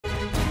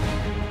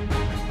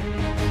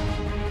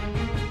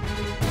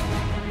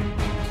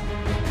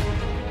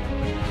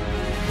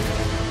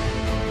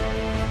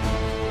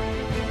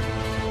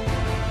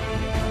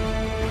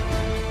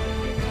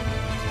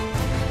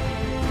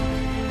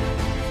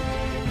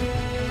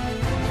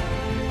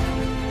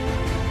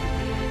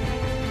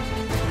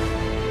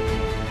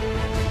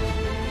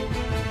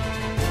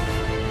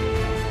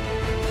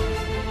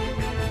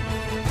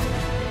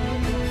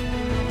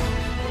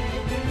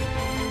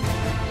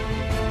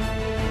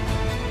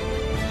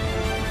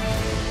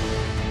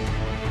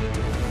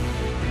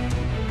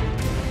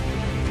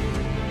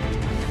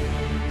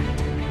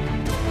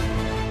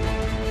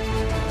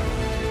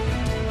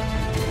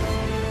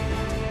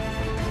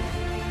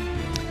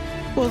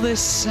Well,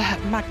 this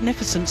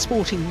magnificent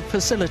sporting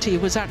facility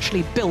was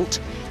actually built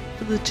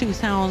for the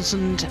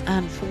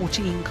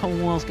 2014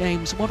 Commonwealth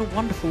Games. What a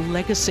wonderful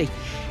legacy.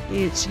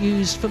 It's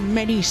used for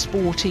many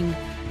sporting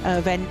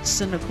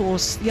events, and of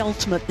course the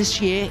ultimate this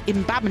year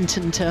in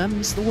badminton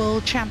terms, the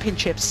World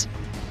Championships.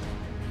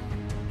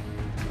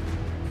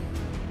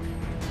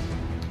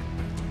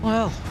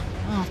 Well,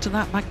 after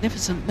that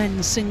magnificent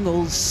men's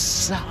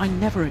singles, I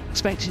never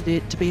expected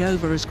it to be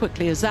over as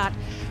quickly as that.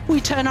 We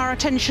turn our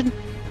attention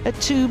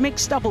to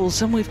mixed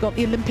doubles, and we've got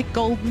the Olympic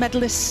gold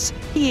medalists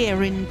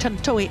here in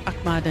Tontowi,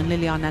 Ahmah and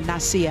Liliyana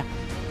Natsir.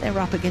 They're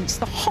up against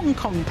the Hong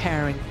Kong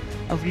pairing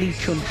of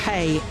Chun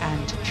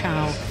and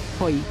Chau.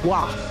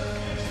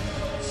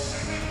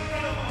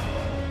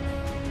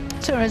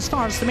 So as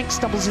far as the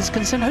mixed doubles is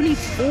concerned, only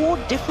 4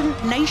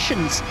 different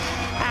nations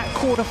at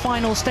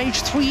quarter-final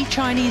stage. 3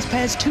 Chinese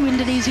pairs, 2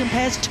 Indonesian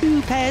pairs,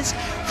 2 pairs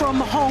from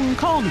Hong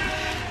Kong.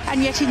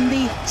 And yet in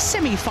the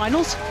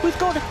semi-finals, we've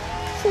got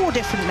 4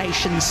 different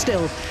nations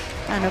still.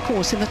 And of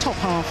course, in the top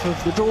half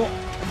of the draw,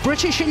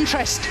 British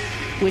interest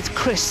with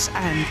Chris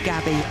and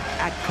Gabby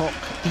Adcock,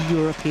 the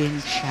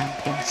European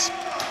champions.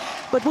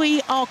 But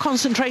we are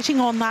concentrating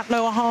on that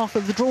lower half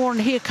of the draw, and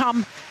here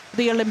come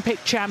the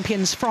Olympic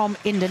champions from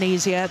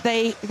Indonesia.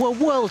 They were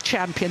world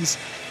champions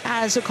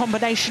as a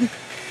combination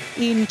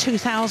in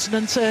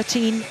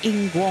 2013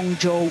 in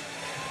Guangzhou.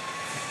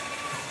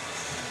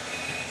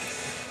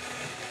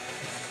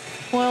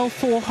 Well,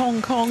 for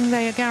Hong Kong,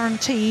 they are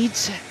guaranteed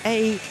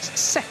a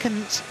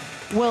 2nd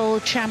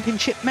World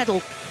Championship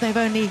medal. They've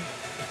only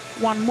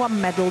won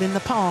 1 medal in the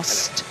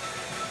past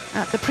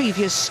at the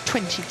previous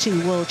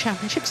 22 World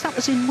Championships. That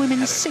was in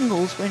women's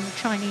singles when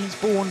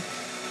Chinese-born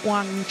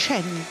Wang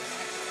Chen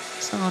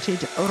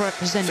started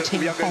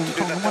representing Hong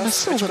Kong and won a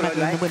silver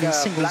medal in the women's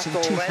singles in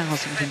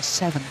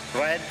 2007.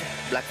 Red,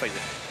 black for you.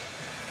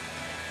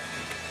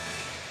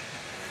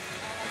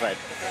 Red.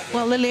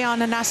 Well,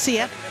 Liliyana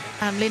Natsir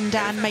and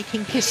Lindan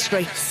making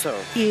history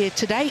here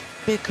today,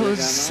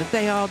 because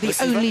they are the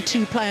only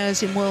 2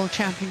 players in World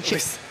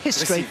Championship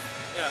history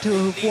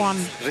to have won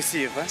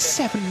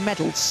 7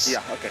 medals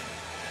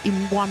in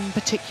one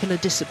particular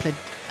discipline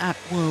at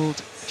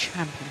World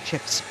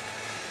Championships.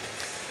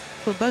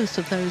 For both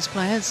of those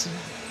players,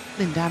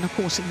 Lindan, of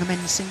course, in the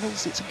men's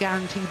singles, it's a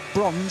guaranteed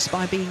bronze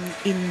by being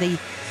in the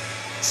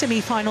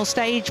semi-final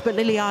stage, but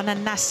Liliyana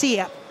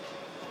Natsir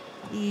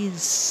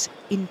is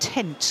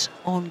intent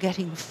on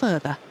getting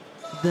further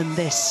than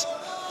this.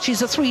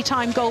 She's a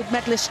 3-time gold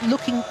medalist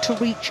looking to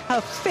reach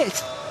her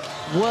 5th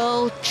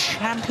World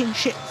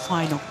Championship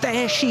final.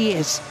 There she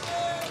is.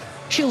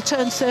 She'll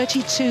turn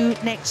 32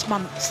 next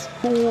month,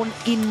 born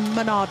in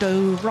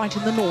Manado, right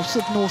in the north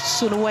of North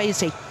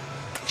Sulawesi.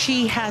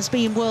 She has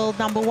been world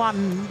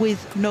 #1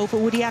 with Nova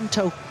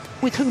Widianto,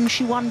 with whom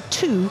she won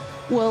 2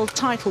 world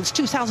titles,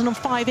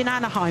 2005 in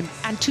Anaheim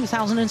and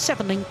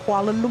 2007 in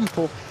Kuala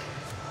Lumpur.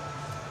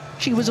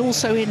 She was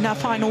also in a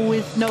final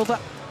with Nova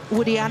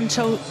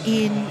Widianto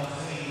in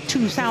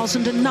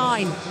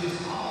 2009.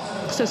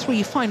 So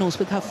 3 finals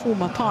with her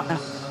former partner,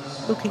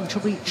 looking to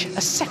reach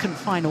a 2nd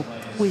final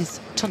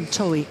with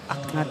Tontowi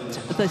Ahmah,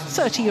 the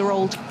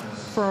 30-year-old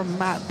from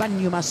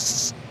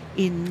Banyumas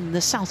in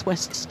the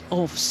southwest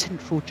of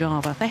Central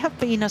Java. They have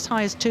been as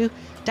high as 2,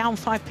 down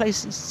 5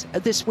 places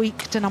this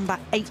week to number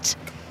 8.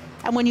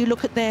 And when you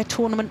look at their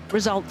tournament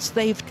results,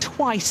 they've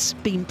twice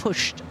been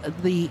pushed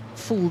the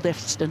full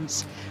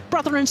distance.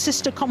 Brother and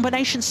sister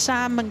combination,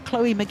 Sam and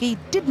Chloe McGee,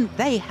 didn't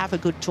they have a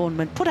good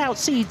tournament? Put out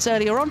seeds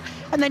earlier on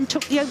and then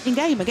took the opening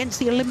game against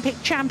the Olympic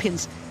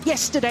champions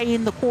yesterday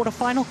in the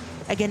quarter-final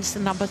against the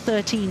number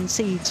 13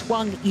 seeds,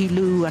 Wang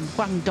Yilu and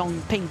Huang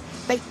Dongping.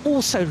 They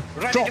also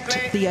dropped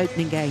the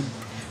opening game.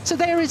 So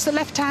there is the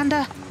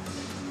left-hander,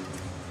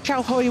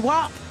 Chau,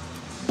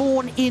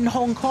 born in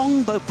Hong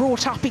Kong but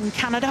brought up in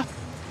Canada.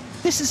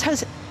 This is her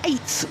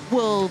 8th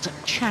World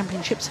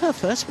Championships. Her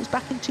first was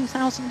back in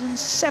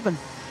 2007.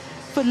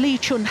 For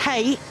Chun,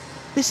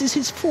 this is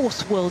his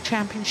 4th World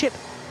Championship,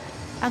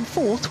 and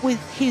 4th with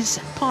his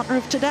partner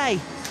of today.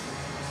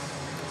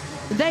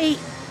 They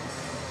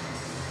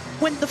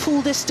went the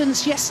full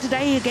distance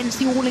yesterday against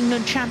the All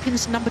England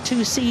champions, number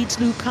 2 seeds,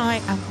 Lu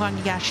Kai and Huang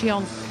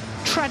Yaxiong.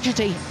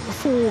 Tragedy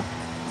for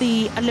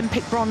the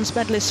Olympic bronze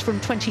medalists from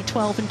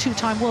 2012 and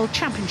 2-time World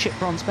Championship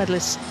bronze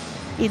medalists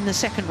in the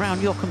 2nd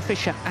round, Jochen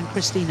Fischer and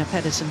Christina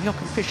Pedersen.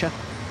 Jochen Fischer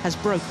has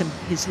broken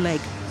his leg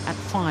at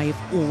 5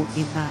 all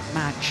in that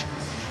match.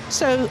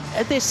 So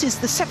this is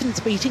the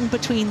 7th meeting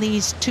between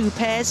these 2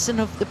 pairs, and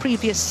of the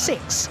previous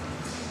 6,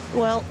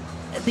 well,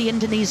 the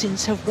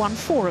Indonesians have won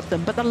 4 of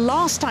them, but the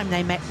last time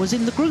they met was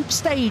in the group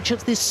stage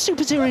of this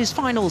Super Series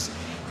finals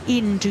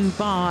in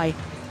Dubai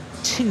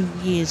 2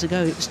 years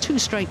ago. It was 2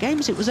 straight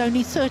games. It was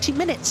only 30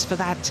 minutes for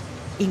that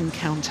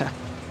encounter.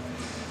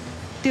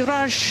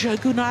 Diraj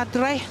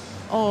Gunadre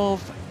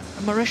of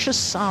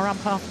Mauritius are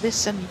umpire for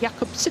this, and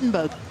Jakob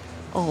Sindberg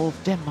of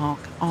Denmark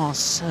are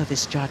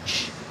service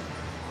judge.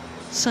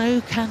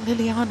 So can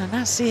Liliyana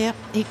Natsir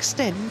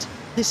extend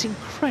this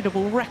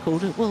incredible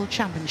record at World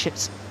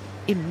Championships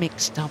in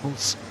mixed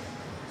doubles?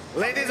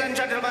 Ladies and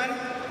gentlemen,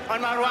 On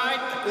my right,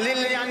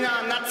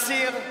 Liliyana,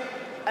 Natsir,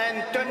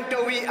 and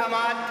Tontowi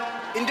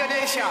Ahmah,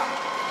 Indonesia.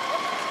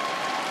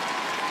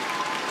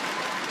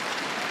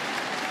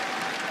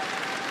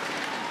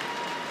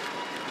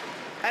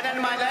 And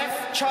on my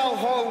left, Chau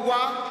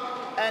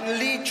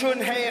and Chun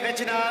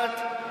Reginald,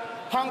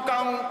 Hong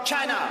Kong,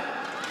 China.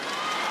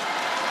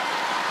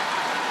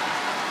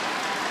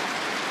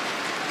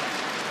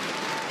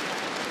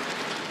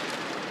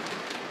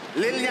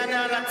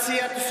 Liliyana,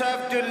 Natsir to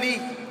serve to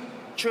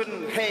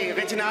Chun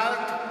Reginald.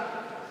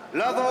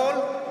 Love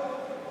all.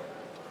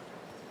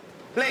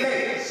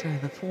 Play. So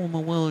the former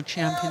world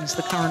champions,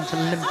 the current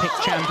Olympic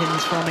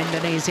champions from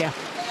Indonesia,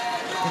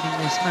 getting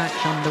this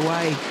match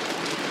underway.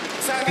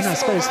 And I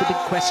suppose the big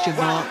question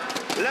mark,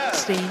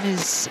 Steen,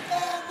 is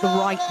the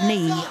right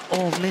knee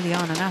of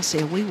Liliyana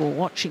Natsir. We were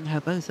watching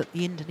her both at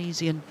the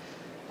Indonesian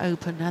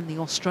Open and the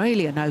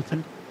Australian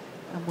Open,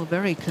 and we're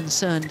very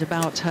concerned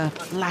about her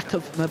lack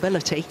of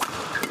mobility.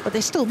 But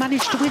they still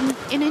managed to win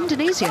in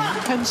Indonesia, on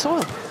home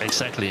soil.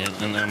 Exactly,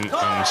 and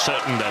I'm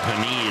certain that her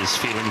knee is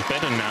feeling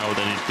better now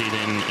than it did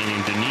in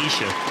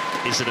Indonesia.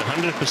 Is it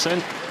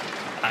 100%?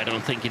 I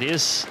don't think it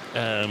is,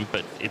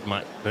 but it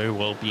might very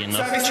well be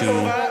enough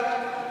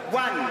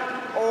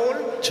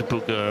to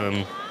book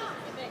a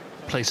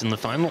place in the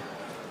final.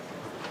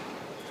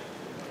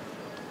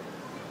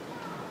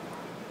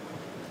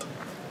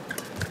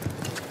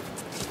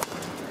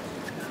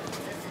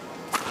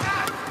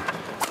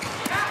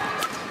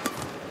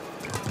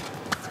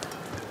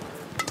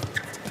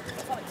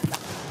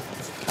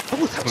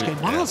 Oh, that's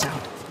going miles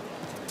out.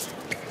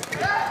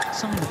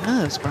 Sign of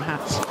nerves,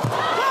 perhaps.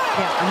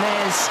 Yeah, and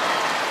there's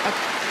a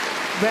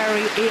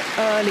very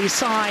early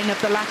sign of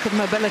the lack of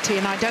mobility,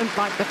 and I don't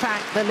like the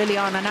fact that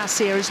Liliyana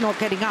Natsir is not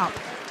getting up.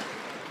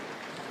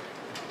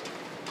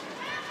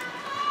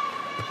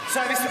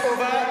 Service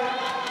over,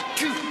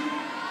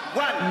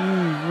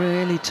 2-1.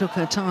 Really took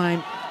her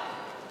time.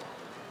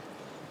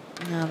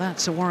 Now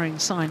that's a worrying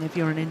sign if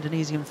you're an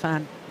Indonesian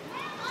fan.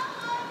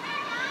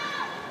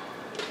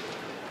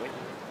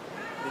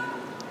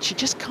 She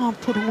just can't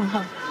put all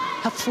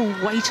her full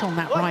weight on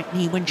that right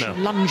knee when she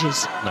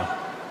lunges. No.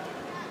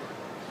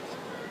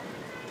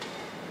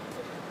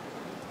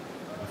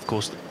 Of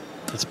course,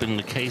 it's been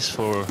the case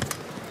for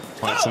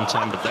quite some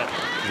time, but that's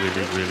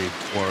really, really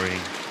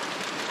worrying.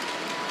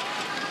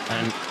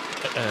 And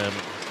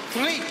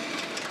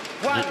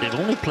they've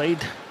only played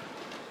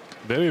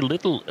very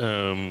little,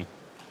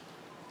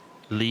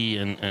 Lee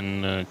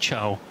and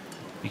Chau,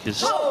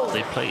 because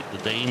they played the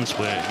Danes,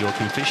 where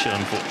Joachim Fischer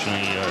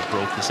unfortunately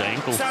broke his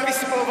ankle.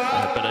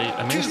 But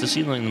I managed to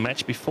see them in the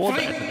match before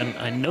that, and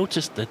I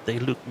noticed that they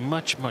looked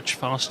much, much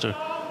faster,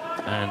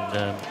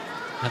 and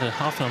had a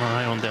half an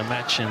eye on their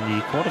match in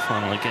the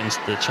quarterfinal against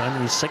the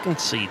Chinese second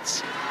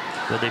seeds,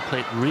 where they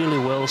played really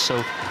well.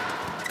 So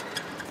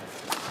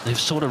they've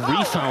sort of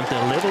refound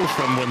their level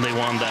from when they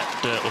won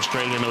that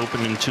Australian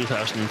Open in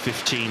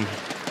 2015.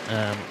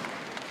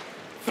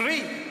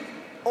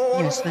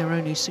 Yes, their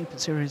only Super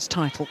Series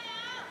title,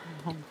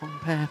 Hong Kong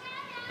pair.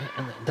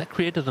 And that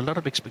created a lot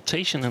of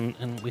expectation,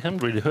 and we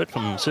haven't really heard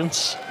from them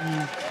since.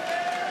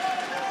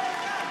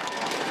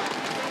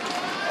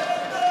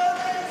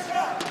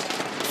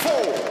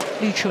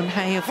 Chun,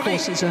 of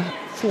course, is a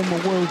former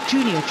world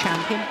junior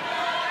champion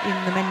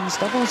in the men's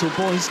doubles or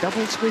boys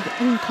doubles with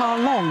Ka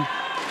Long,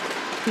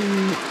 who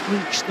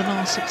reached the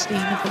last 16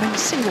 of the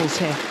men's singles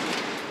here.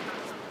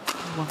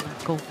 He won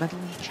that gold medal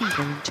in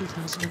Chiba in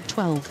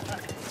 2012.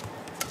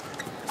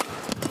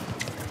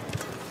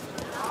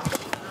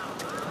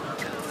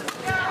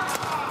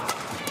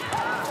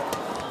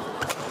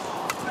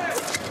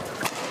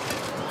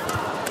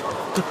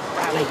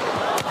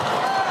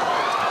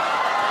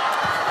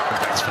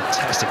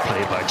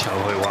 Play by Chau.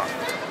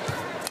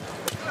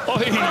 Oh,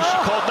 she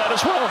caught that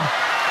as well.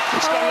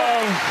 It's gone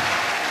long.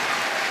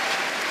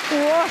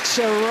 What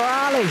a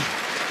rally.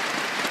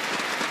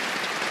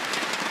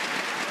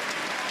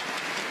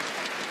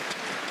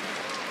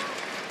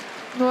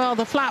 Well,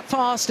 the flat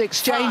fast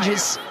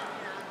exchanges.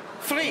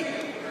 3.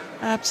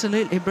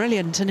 Absolutely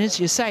brilliant. And as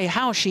you say,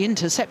 how she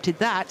intercepted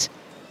that,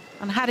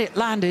 and had it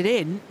landed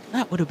in,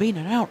 that would have been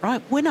an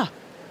outright winner.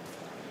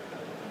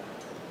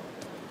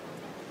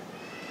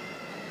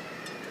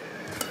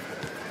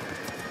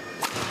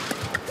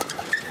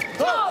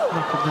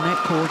 Look at the net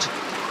cord.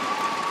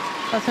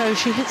 Although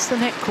she hits the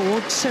net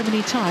cord so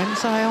many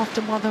times, I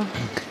often wonder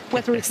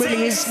whether it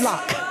really is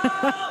luck.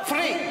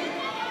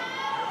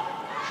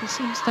 She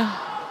seems to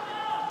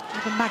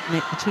have a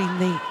magnet between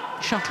the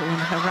shuttle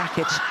and her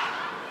racket.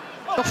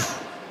 Oh,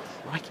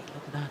 crikey,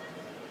 look at that.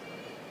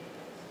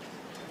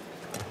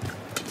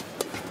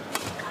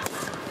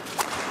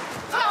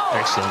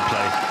 Excellent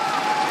play.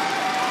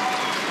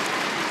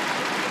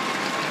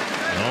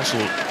 And also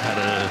had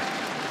a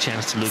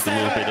chance to look a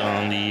little bit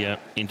on the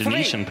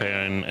Indonesian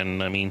pair,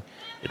 and I mean,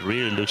 it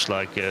really looks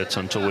like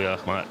Tontowi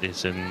Ahmah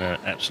is in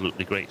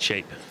absolutely great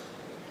shape,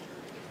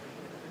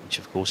 which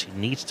of course he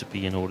needs to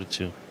be in order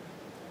to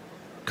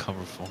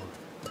cover for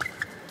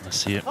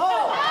Natsir.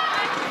 Oh,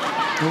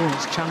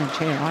 it's a challenge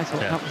here. I thought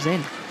that was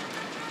in.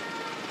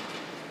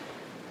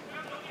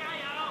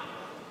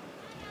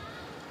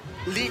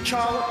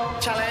 Chau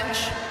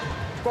challenge,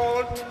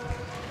 called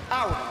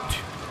out.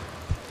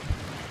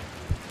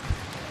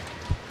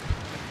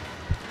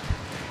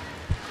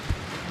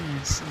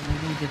 Yes, and they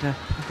needed a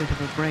bit of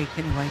a break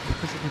anyway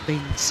because it had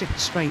been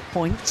 6 straight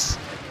points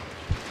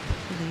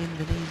for the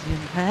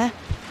Indonesian pair.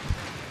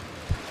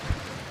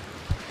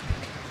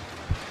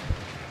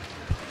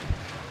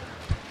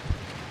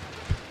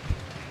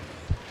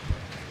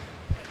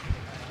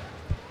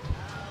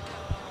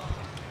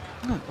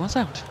 Oh, it was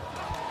out.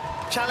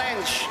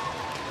 Challenge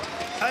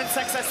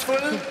unsuccessful.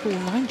 Good ball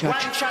line judge.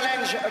 One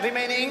challenge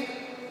remaining.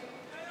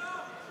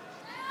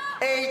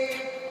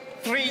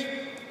 8-3,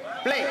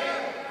 play.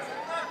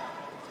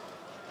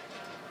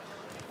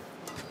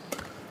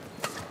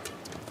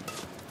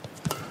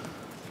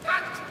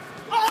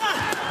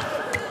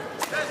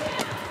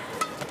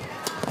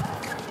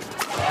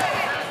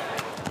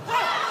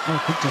 Oh,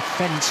 good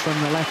defence from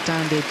the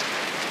left-handed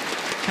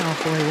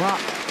Chau.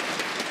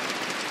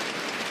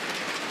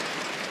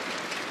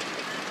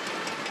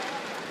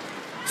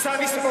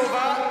 Service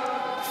over,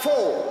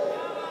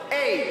 4-8.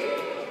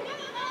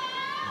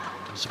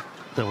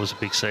 That was a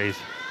big save.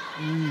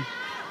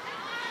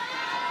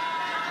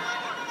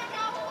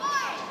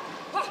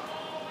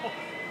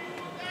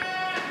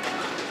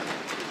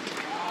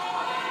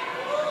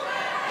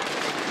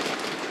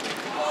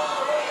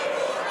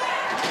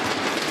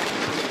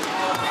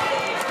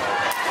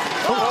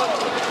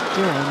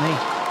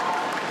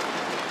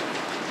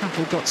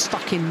 Chau got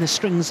stuck in the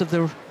strings of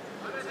the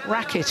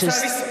racket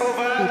as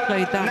he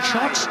played that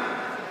shot.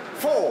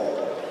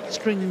 4.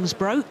 Strings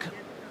broke.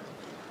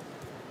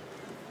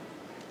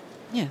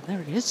 Yeah, there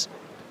it is.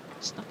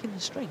 Stuck in the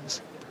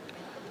strings.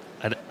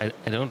 I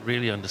don't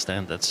really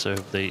understand that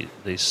serve.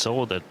 They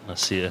saw that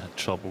Natsir had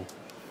trouble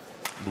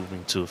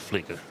moving to a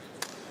flicker.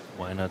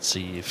 Why not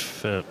see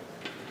if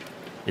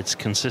it's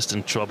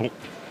consistent trouble?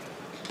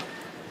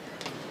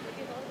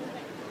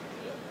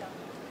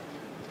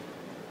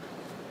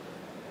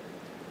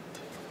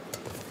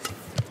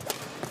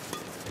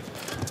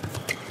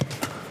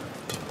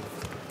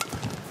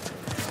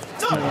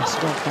 Yes,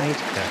 well played.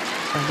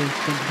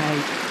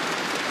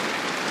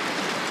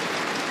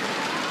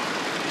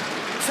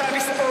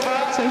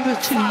 It's over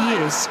 2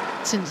 years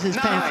since this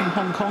pair from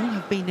Hong Kong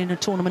have been in a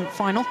tournament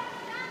final.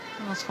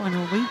 Last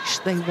final reach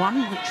they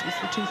won, which was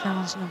the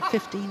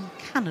 2015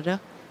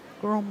 Canada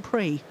Grand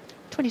Prix,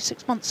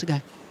 26 months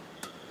ago.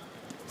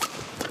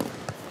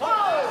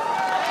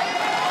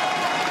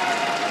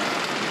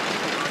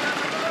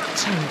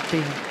 So it'd be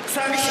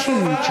a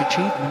huge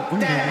achievement,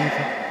 wouldn't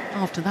it?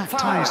 After that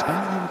time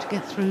span, they were to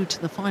get through to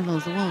the final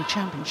of the World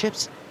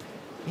Championships.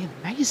 It'd be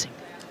amazing.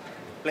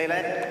 Play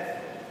led.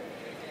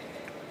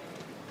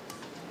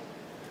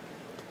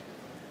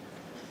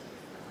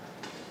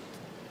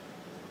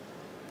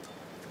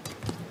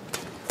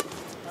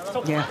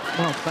 Yeah,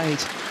 well played.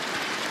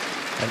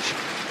 And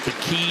the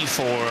key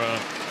for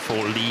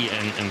Lee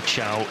and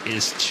Chau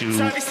is to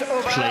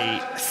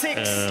play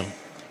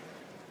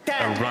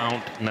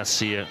around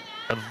Natsir,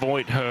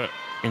 avoid her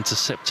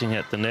intercepting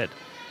at the net,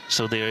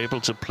 so they're able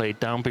to play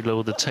down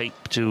below the tape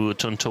to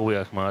Tontowi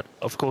Ahmah.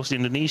 Of course, the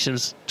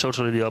Indonesians,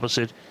 totally the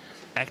opposite,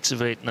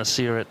 activate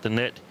Natsir at the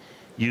net,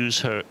 use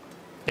her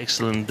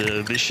excellent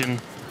vision,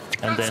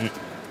 and then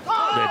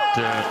let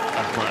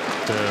Ahmah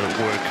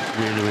work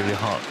really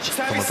hard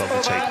from above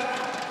the tape.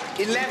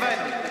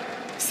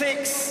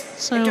 11-6.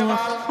 So a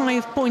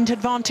 5-point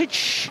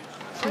advantage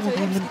for the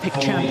Olympic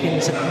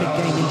champions at the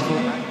mid-game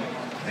interval.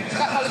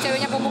 Kalau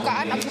ceweknya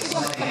pembukaan, abis itu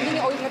dia penting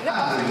oil ngedrep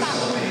langsung tak.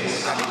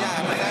 Tadinya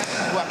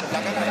buat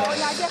belakang.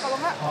 Cowoknya aja kalau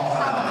nggak.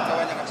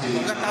 Cowoknya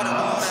nggak taruh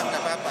kemudian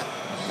nggak apa-apa.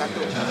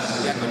 Satu.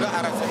 Yang kedua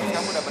arah servis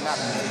kamu udah benar.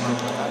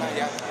 Karena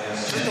ya.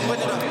 Terus tunggu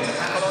aja dong.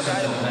 Kalau udah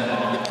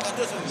dibuka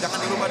terus jangan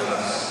di rumah dulu.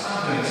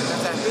 Dan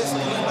servis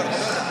kemudian baru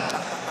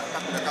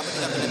udah kamu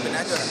tinggal pilih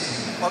aja.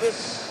 Obi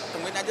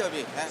tungguin aja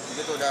Obi.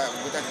 Begitu udah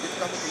buka gitu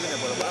kamu tungguin ya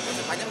bola-bola.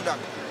 Sepanjang udah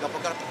nggak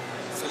pegal.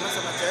 Sama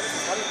cewek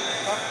sekali.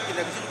 Oh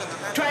tidak bisa juga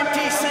nggak.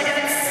 20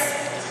 seconds.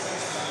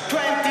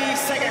 20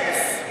 seconds.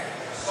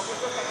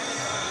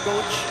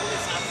 Coach,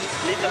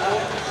 lead the ball.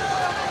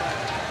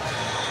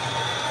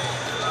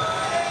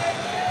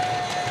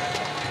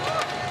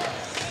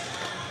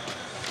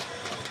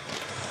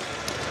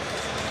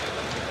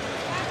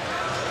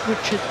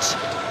 Richard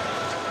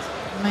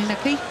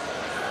Mainaki,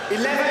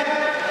 11,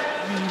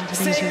 the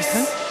Indonesian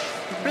coach,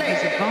 giving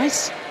his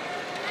advice.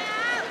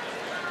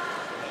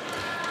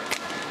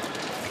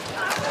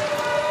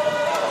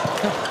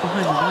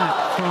 Behind the back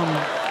from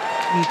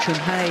Chun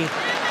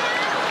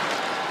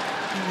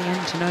in the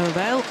end to no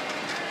avail.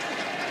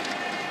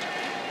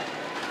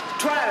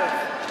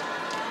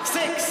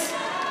 12-6.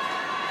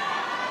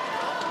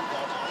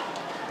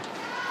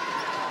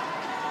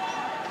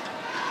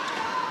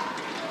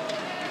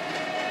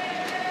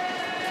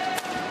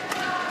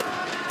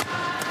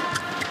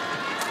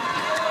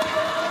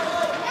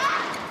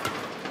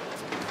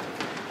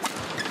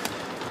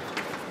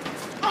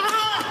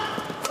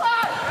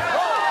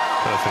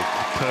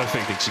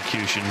 Perfect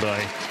execution by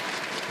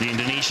the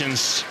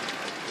Indonesians.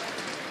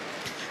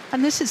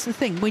 And this is the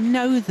thing, we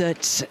know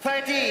that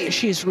 13.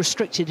 she is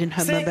restricted in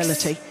her 6.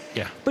 mobility,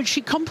 Yeah. but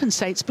she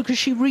compensates because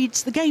she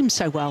reads the game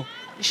so well.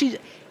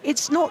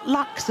 It's not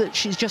luck that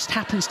she just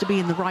happens to be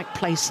in the right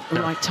place at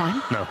the right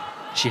time. No,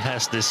 she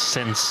has this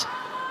sense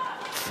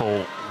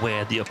for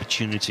where the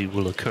opportunity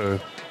will occur.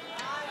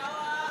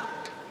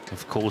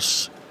 Of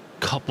course,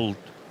 coupled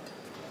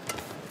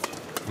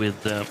with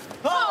the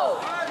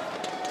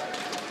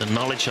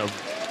knowledge of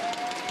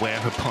where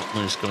her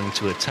partner is going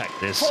to attack.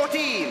 There's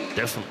 14.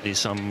 definitely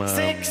some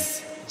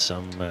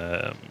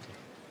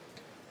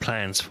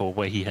plans for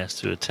where he has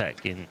to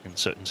attack in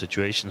certain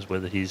situations,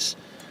 whether he's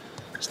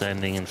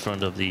standing in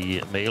front of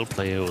the male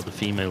player or the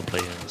female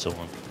player and so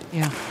on.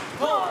 Yeah.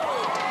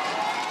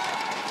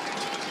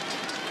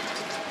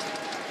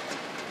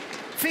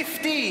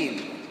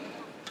 15.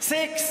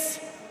 6.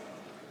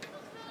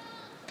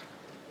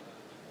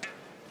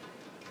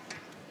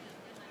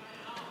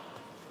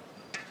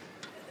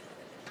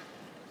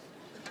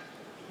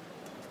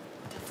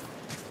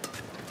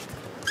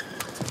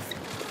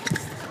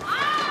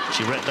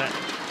 She read that.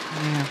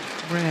 Yeah,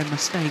 rare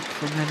mistake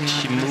from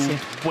Liliyana. She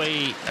moved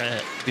way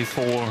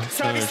before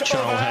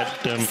Chau had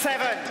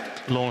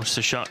 7. launched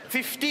the shot.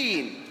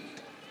 15.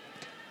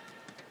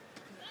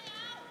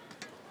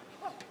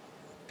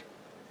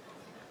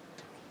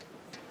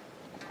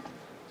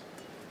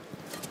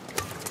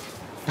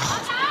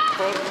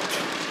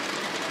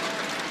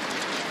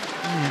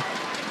 Yeah,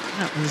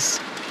 that was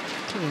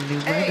clearly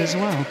red as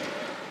well.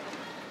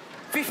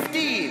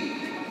 15.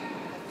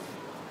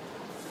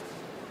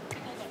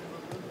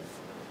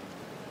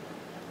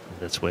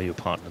 That's where your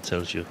partner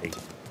tells you, hey,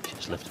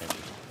 she's left-handed.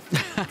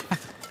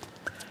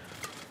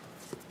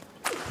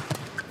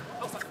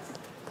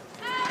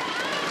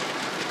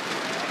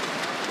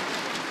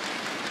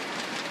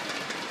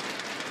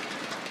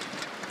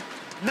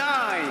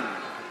 Nine.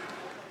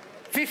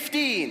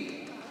 15.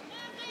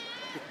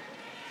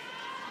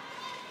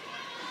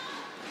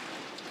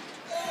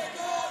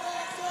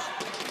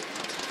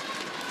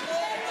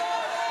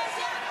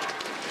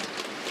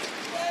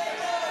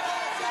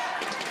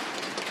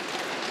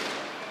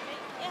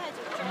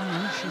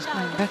 She's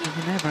playing better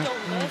than ever.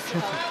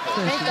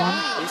 31.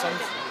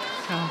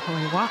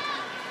 Chau.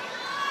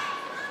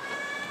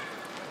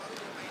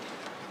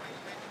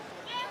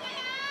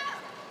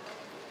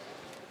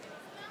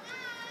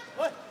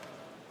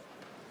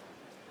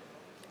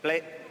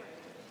 Play.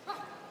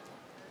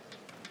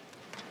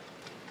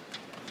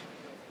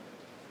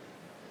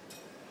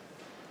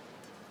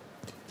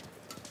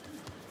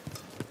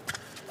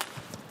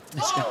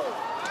 Let's go.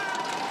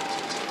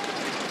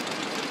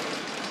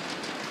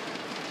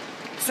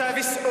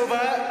 Service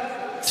over.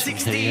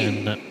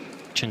 16. And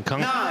Chun,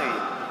 9.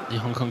 the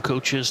Hong Kong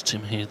coaches.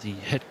 Tim here, the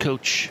head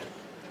coach,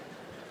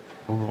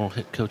 overall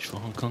head coach for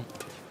Hong Kong.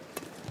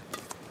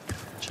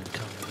 Chun,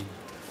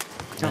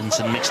 the men's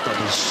and mixed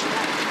doubles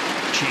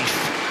chief.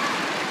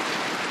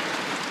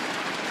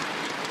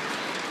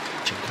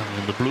 Chun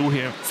in the blue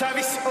here.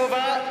 Service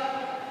over.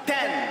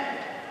 10.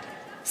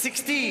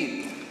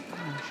 16.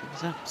 Oh, she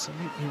was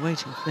absolutely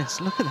waiting for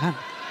this. Look at that.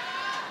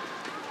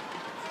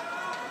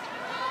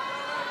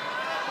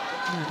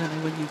 I don't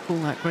know when you call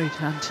that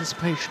great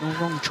anticipation or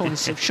wrong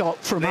choice of shot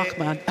from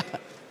Ahmah.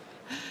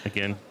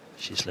 Again,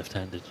 she's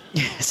left-handed.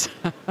 Yes.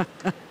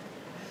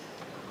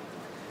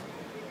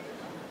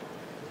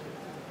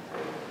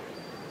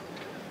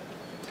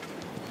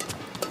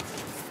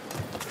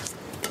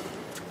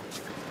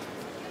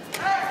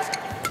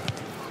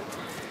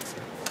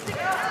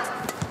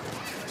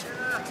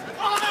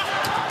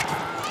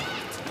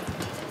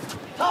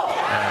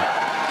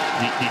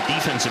 The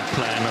defensive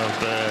plan of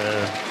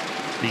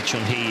Lee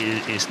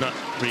Chun-hee is not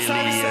really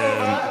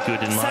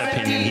good in my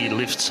opinion. He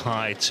lifts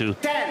high to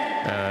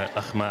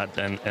Ahmah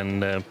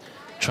and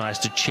tries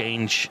to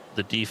change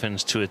the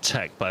defense to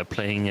attack by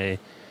playing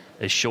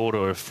a short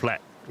or a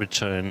flat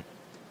return.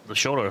 The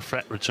short or a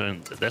flat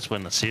return, that's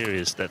when Natsir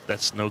is.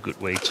 That's no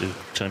good way to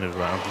turn it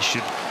around. He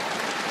should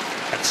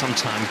at some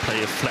time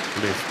play a flat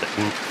lift that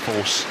will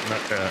force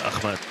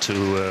Ahmah to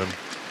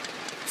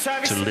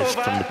lift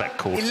from the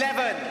backcourt.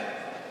 11.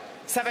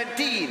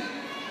 17.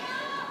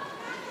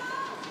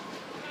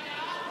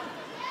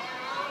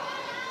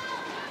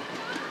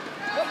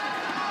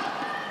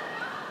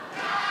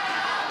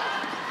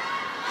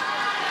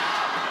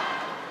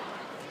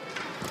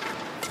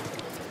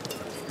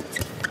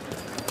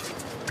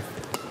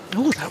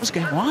 Oh, that was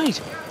going wide.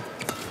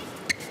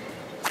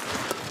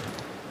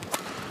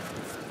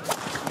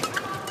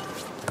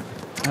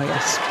 Oh,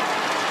 yes.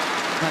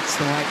 That's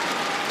the way.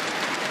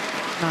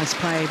 Nice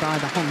play by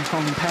the Hong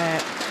Kong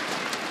pair.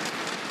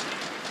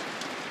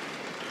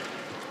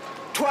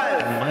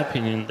 12. In my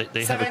opinion,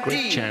 they have a 17.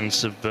 great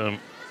chance of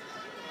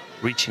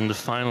reaching the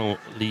final,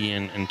 Lee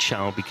and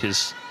Chau,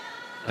 because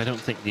I don't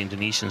think the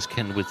Indonesians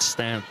can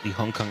withstand the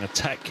Hong Kong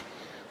attack.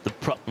 The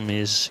problem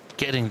is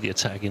getting the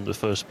attack in the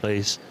first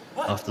place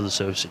after the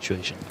serve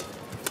situation.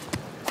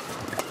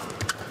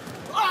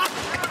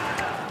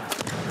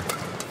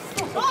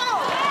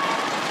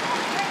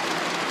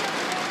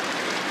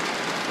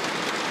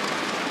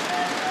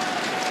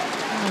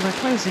 Well,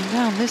 they're closing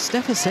down this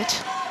deficit.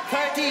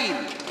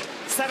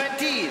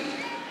 13-17.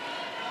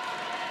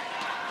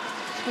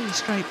 3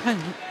 straight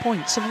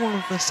points, and all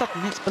of a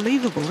sudden it's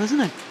believable, isn't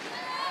it?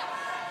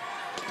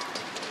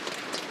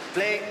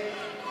 Play.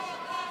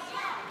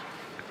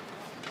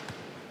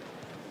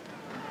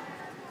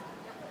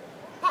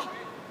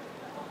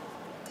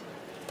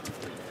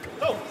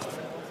 Oh.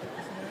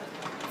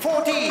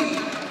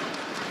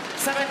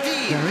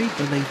 14-17. Very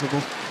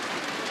believable.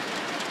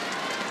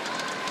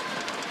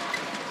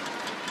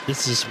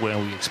 This is where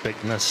we expect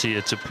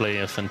Natsir to play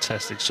a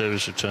fantastic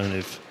service return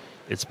if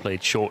it's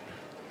played short,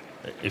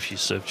 if you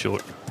serve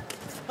short.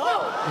 There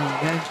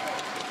you go.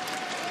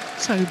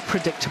 So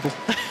predictable.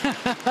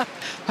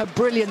 Her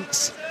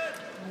brilliance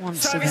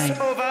once Service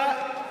again. over.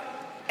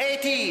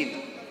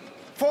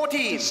 18-14.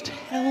 Just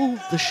held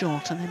the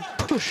shot and then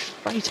pushed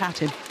straight at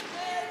him.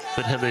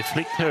 But have they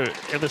flicked her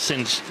ever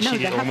since No, she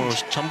they haven't.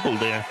 almost tumbled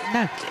there?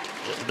 No.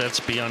 That's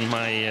beyond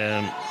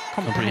my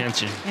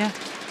comprehension. Yeah.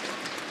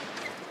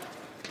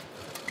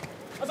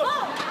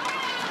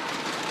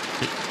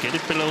 Get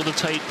it below the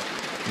tape.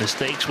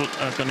 Mistakes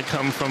are going to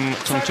come from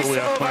Tontowi.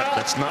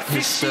 That's not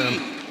his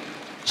strong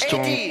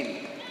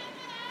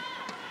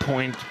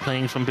point,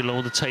 playing from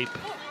below the tape.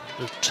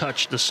 The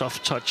touch, the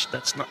soft touch,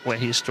 that's not where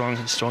he's strong.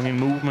 He's strong in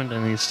movement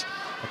and his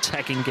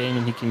attacking game,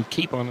 and he can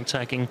keep on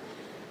attacking.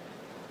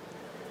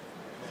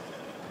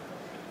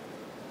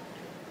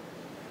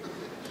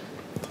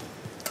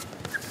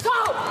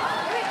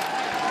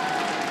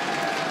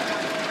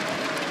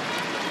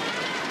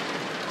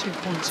 Two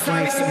points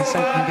away from this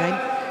opening game.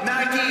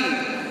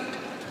 19-15.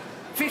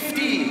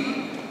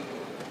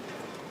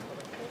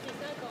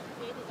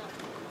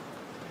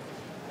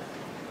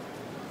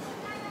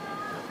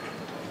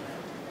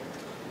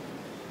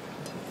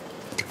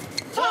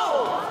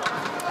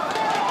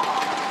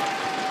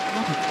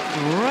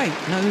 Great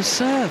nose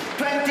serve.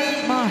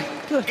 20. My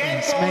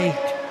goodness me.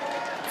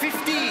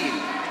 15.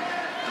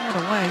 What a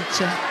way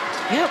to...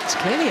 Yep, it's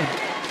clearly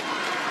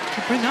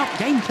to bring up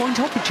game point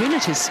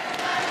opportunities.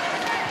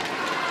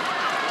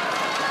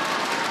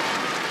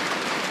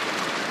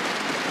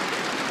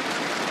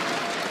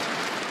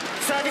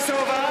 Service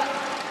over.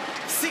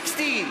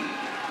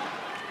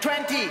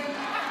 16-20.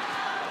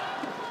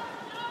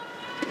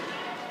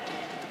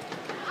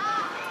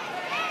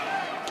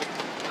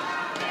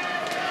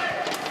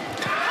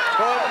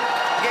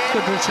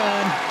 Good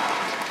return.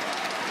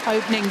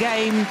 Opening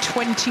game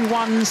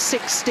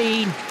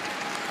 21-16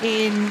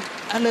 in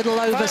a little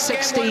over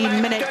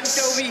 16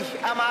 minutes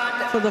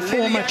for the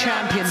former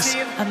champions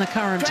and the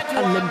current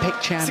Olympic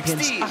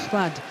champions,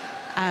 Ahmah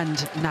and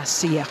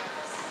Natsir.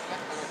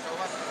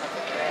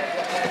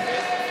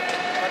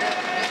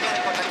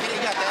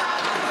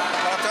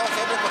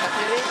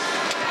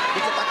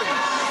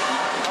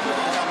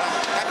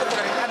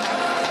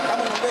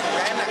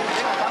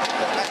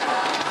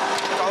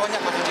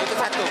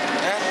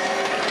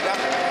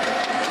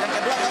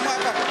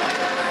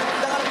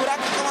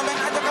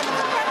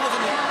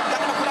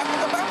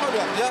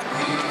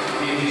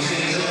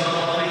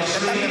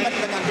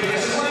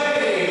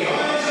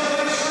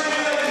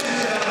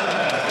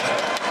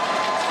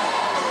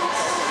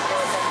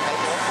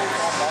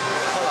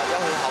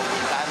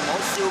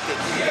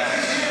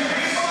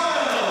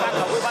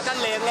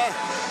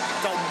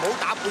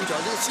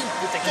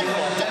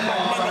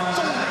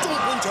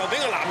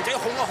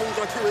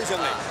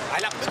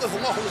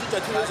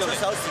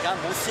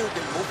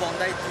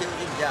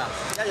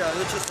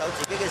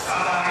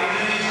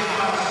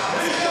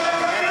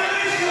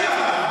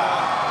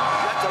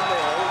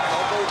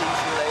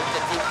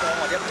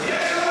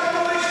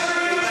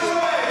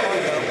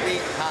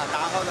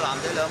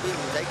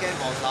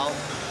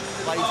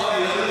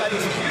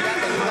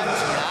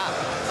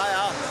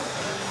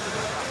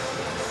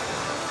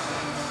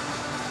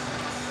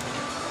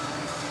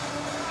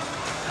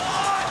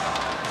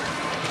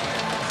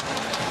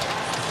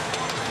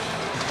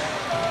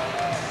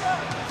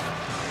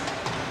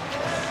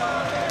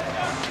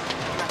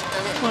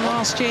 Well,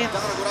 last year in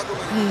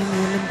the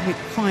Olympic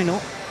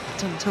final,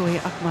 Tontowi,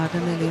 Ahmah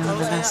and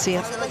Liliyana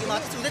Natsir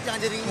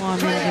won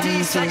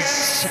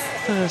Indonesia's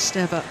first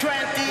ever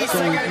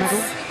gold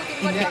medal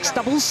in mixed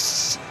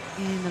doubles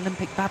in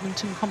Olympic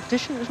badminton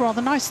competition. It was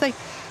rather nice. They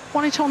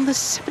won it on the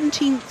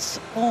 17th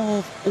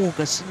of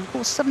August. And of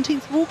course,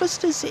 17th of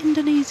August is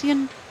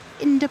Indonesian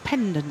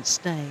Independence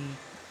Day.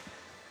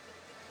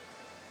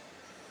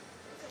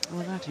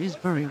 Well, that is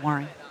very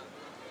worrying.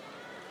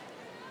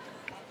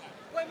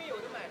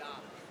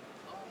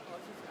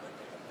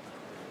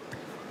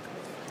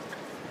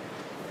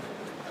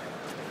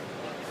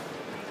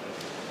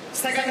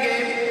 Second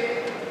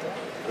game,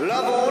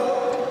 love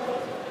all.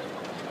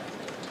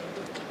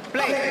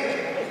 Play.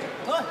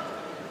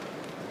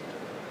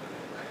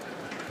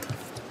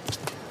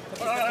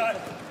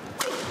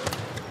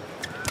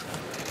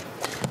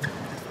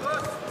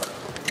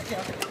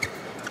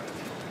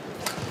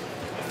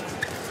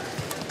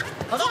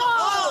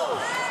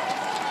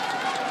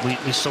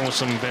 We saw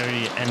some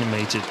very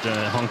animated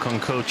Hong Kong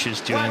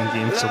coaches during the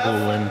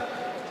interval, and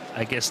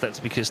I guess that's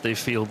because they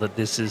feel that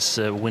this is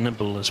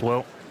winnable as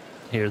well.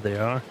 Here they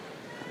are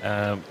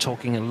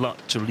talking a lot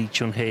to Lee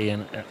Chun-hei,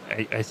 and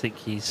I think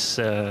he's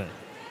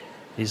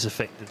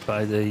affected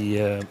by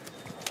the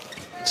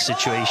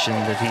situation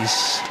that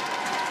he's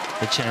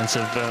the chance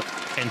of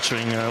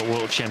entering a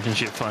World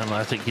Championship final.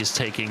 I think he's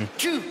taking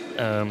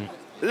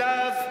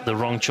the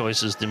wrong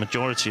choices the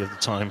majority of the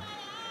time.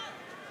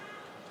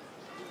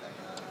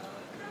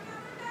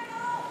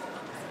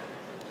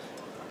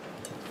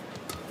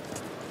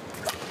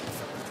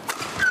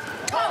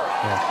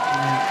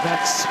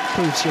 That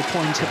proves your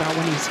point about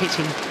when he's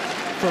hitting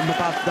from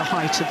above the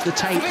height of the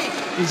tape.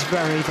 He's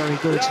very, very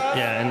good.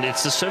 Yeah, and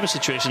it's the service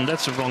situation.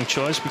 That's a wrong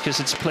choice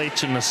because it's played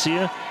to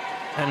Natsir.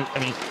 And, I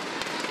mean,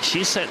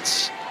 she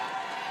sets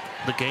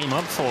the game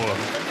up for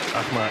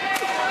Ahmah.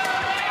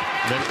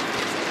 Then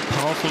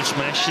powerful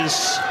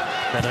smashes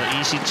that are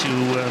easy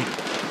to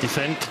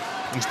defend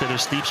instead of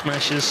steep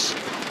smashes.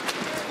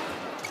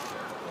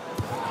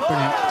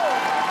 Brilliant.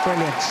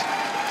 Brilliant.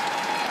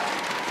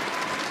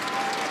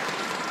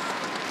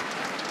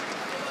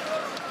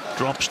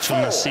 Drops to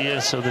Natsir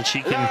so that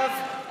she can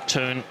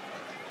turn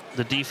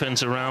the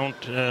defense around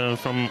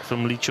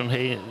from Lee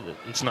Chun-hei.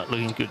 It's not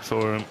looking good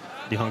for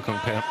the Hong Kong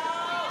pair.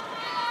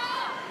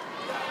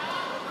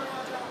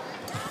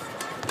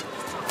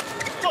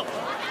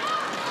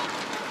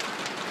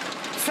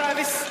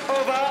 Service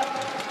over.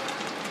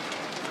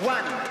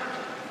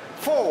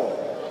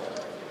 1-4.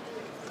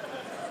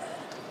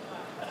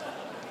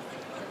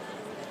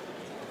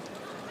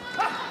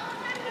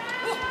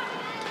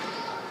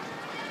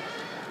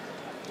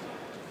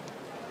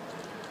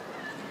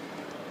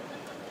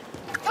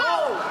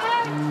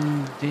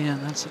 Dear,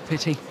 that's a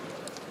pity.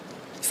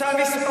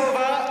 Service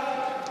over.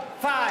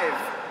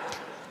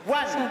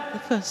 5-1. The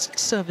first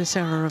service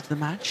error of the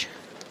match.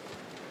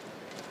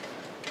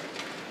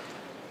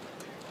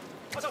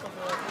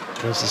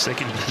 That's the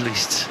second at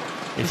least.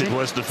 If it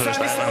was the first,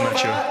 I'm not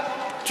sure.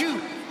 2-5.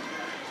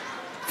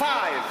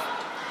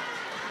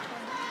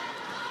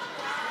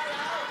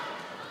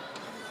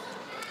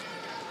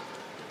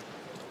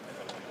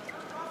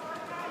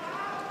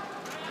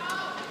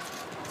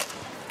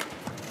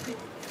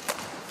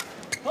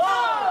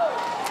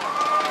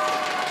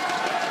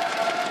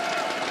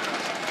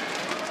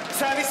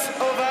 Service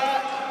over.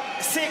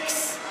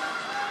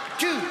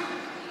 6-2.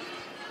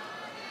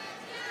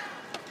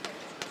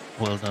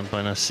 Well done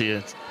by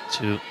Natsir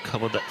to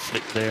cover that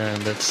flick there,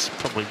 and that's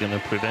probably going to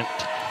prevent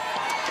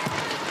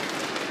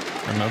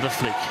another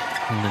flick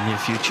in the near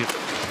future.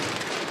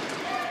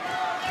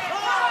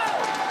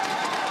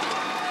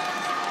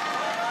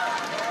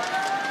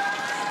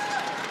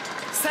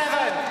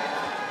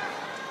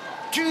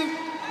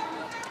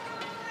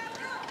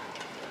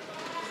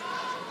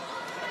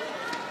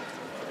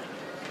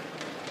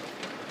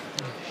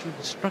 She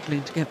was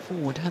struggling to get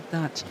forward. Had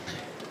that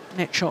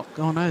net shot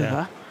gone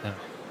over,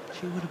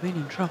 she would have been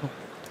in trouble.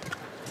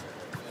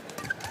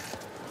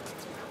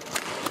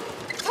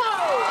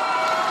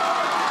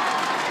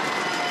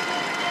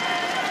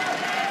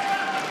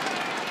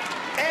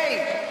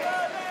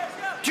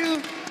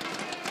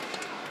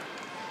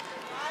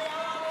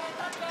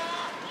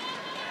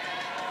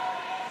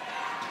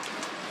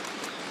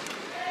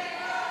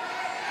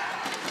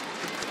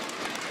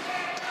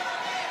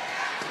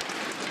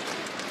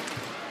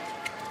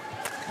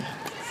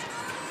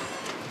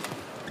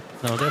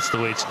 No, that's the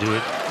way to do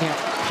it. Yeah.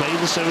 Play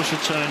the service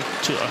return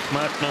to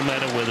Ahmah, no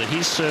matter whether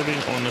he's serving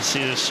or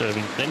Natsir is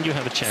serving. Then you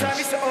have a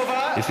chance.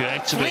 If you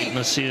activate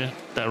Natsir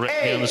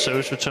directly on the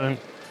service return,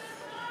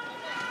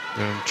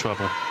 you're in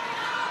trouble.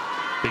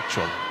 Big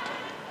trouble.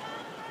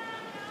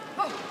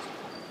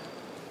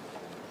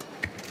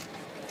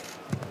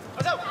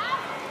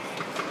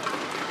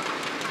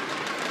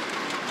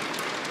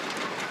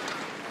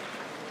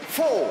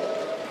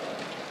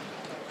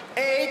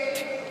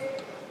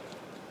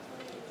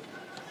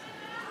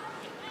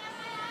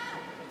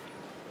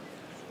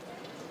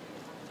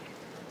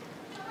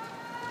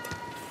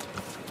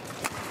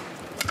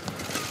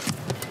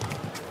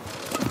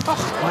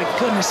 Oh, my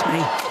goodness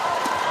me.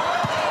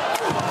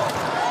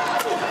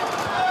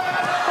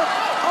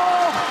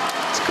 Oh,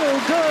 it's cool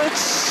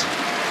goods.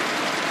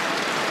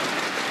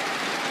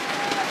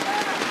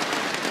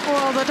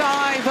 Well, the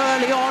dive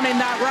early on in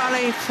that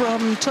rally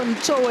from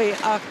Tontowi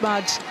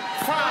Ahmah.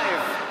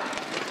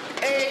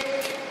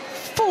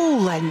 5-8. Full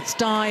length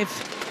dive.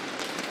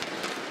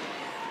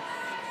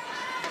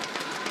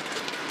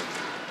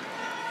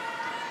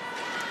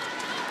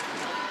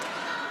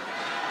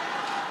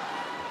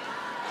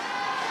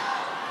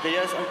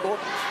 Players on court.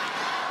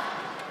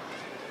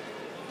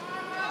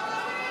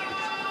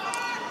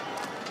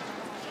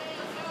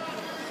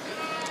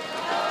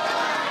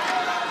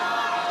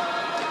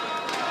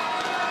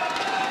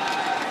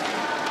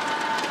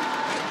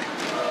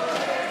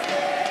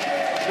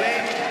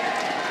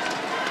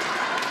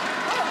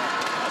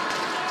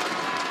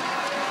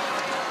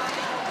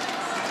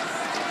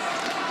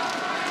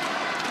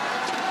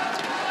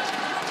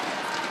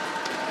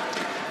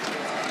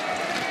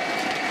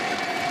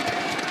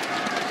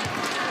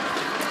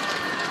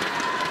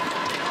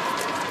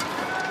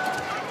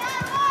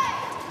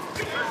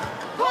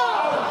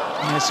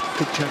 umpires,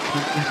 good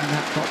judgment, letting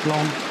that drop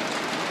long.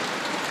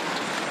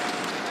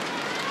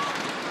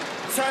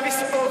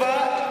 Service over,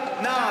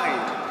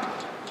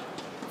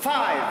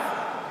 9-5.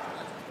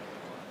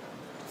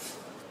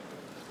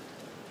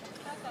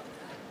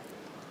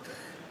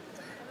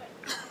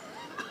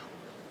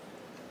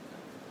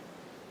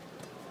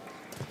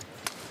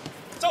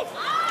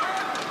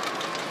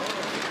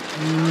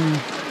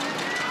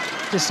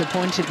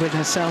 Disappointed with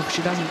herself.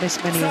 She doesn't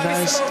miss many of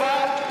those. Service over,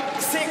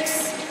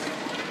 6-9.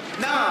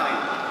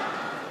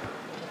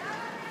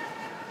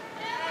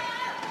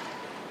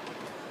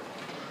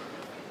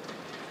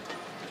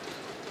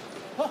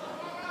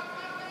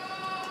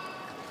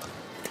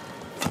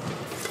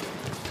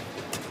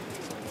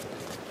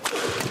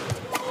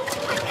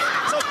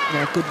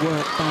 Yeah, good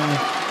work by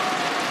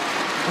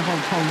the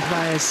Hong Kong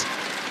players.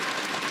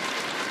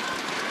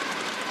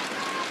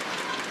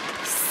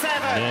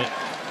 7-9.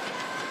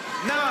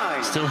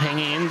 Still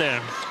hanging in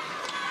there.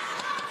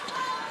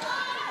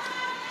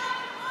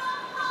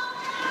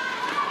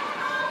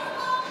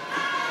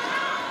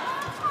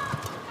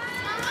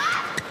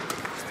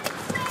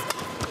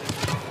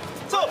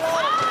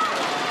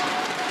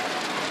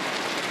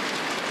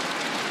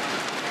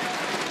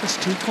 There's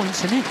 2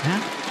 points in it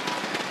now.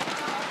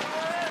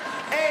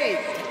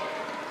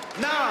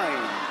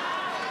 8-9.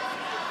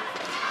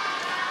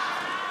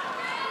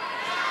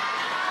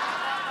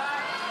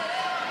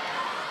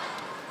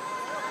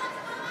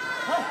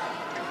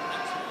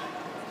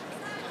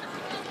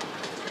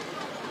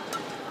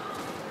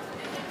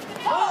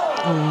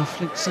 Oh,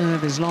 flick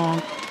serve is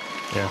long.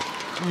 Yeah.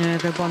 Yeah,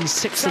 they've won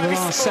 6 of the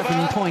last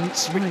 7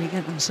 points. Really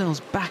get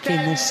themselves back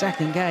in this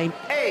second game.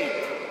 8.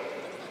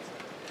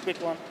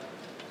 Quick one.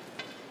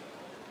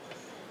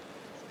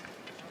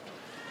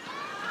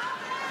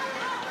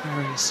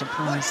 Very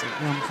surprised that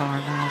the umpire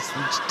allows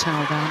them to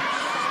towel down.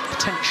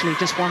 Potentially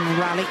just one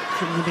rally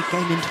from the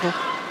mid-game interval.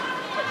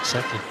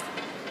 Exactly.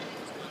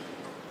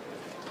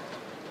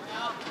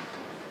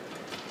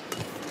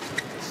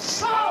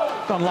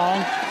 Gone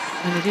long,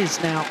 and it is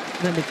now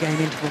the mid-game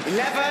interval.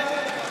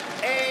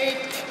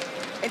 11-8.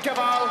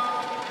 Interval.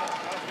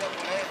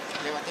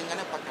 Lewatin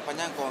karena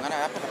panjang kok,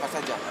 karena apa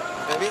saja.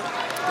 Tapi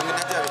tunggu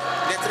aja,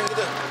 dia sering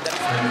gitu. Dan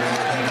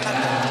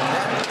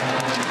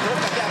terus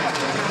tapi apa?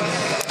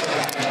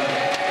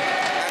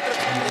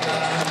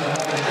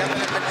 Yang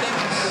paling penting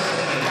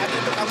tadi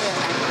itu kamu yang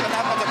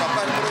kenapa coba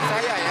menurut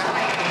saya ya.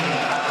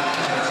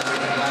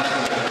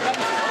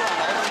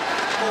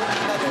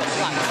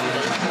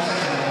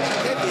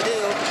 Cái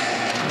video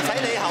使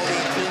你後面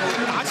全部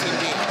打前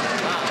面啊，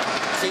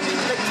前面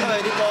逼出去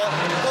啲波，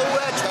高一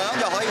搶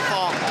就可以放，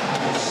唔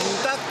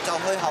得就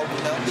去後面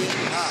兩邊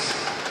啊。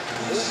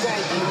好關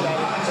鍵嘅，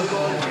佢個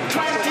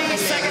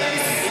 20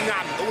 seconds. 你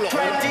壓唔到落去，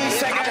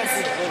 20 seconds.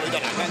 你就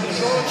難跟住。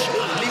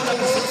你撩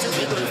少少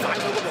俾佢反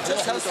嗰個出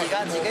手時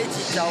間自己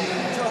節奏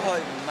出去，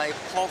唔係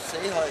撲死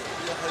佢，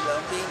要去兩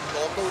邊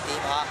攞高點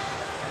啊。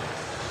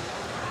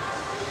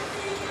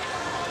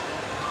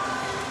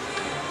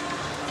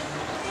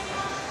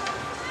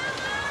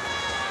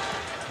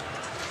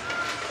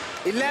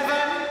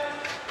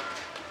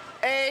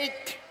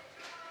11-8.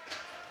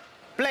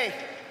 Play.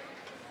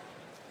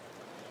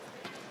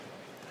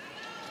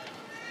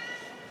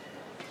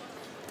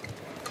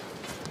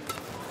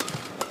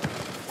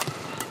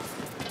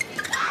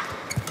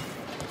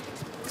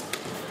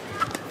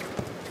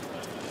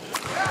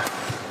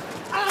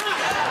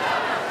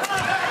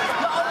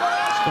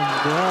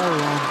 Well,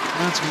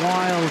 that's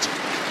wild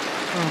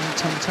from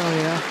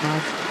Tontowi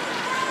Ahmah.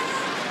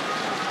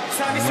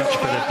 Much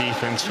better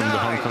defense from the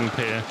Hong Kong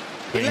pair,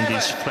 playing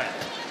these flat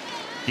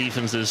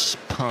defenses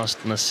past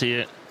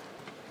Natsir,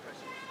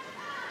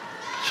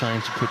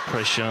 trying to put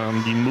pressure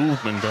on the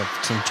movement of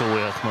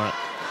Tontowi Ahmah.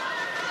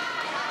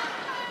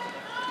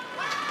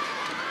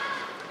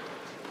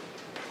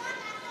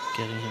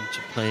 Getting him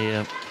to play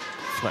a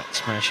flat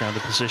smash out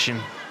of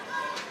position.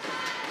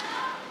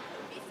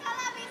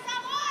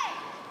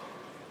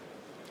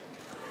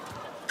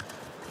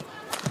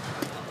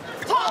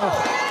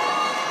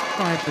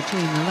 Right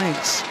between the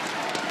legs.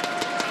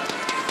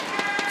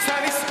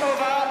 Service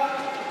over,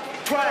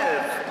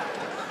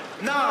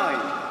 12-9.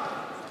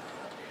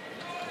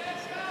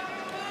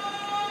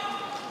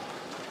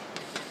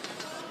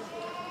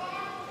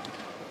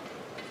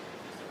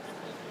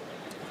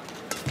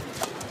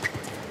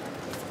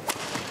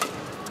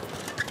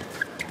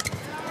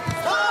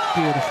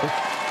 Beautiful.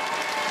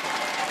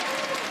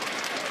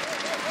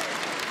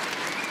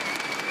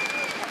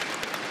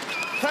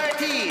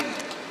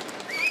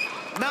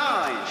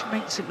 She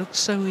makes it look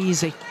so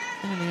easy.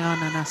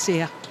 Liliyana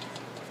Natsir.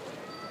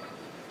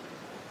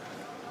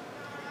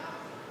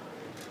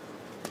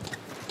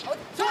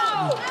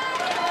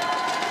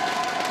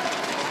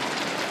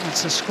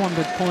 It's a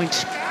squandered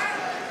point.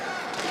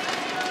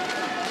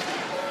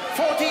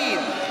 14-9.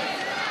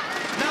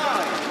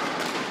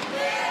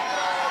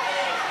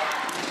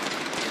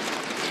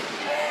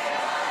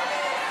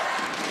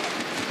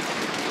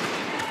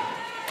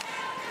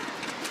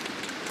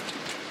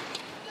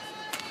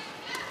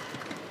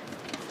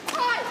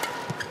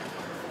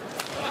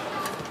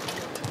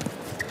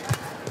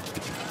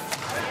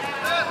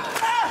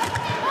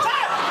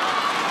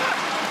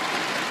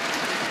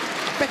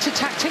 better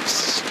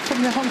tactics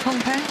from the Hong Kong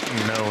pair?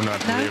 No,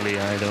 not really.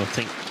 I don't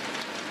think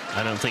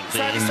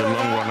they in the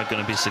long run are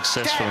going to be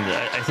successful.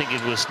 I think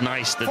it was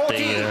nice that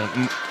they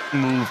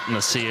moved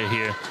Natsir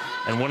here,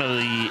 and one of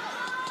the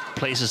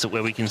places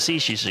where we can see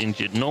she's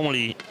injured.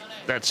 Normally,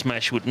 that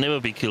smash would never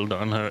be killed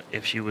on her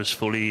if she was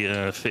fully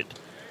fit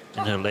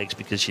in her legs,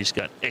 because she's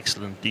got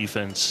excellent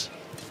defense.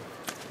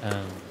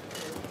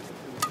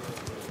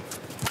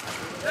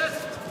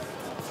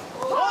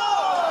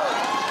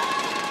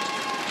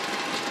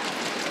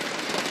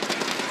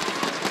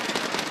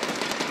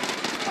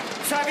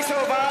 Service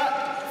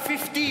over,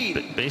 15.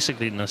 But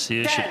basically,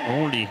 Natsir should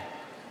only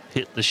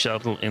hit the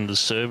shuttle in the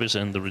service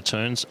and the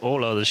returns.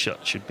 All other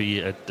shots should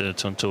be at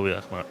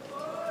Tontowi Ahmah.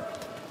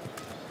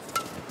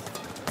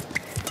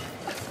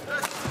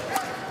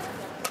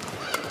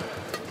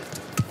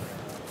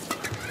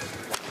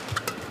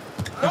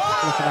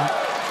 Look at that.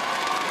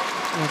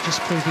 Well,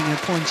 just proving a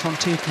point on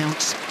 2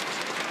 counts.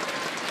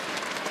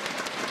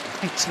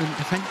 Excellent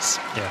defence.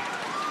 Yeah.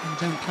 And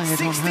don't play it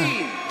 16. On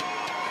her.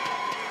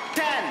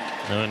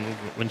 10. No, and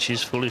when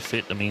she's fully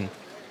fit, I mean,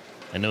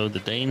 I know the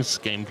Danes'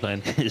 game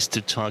plan is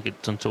to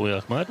target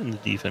Tontowi Ahmah in the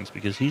defense,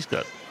 because he's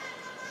got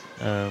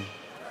the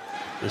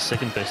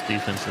second best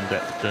defense in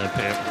that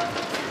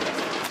pair.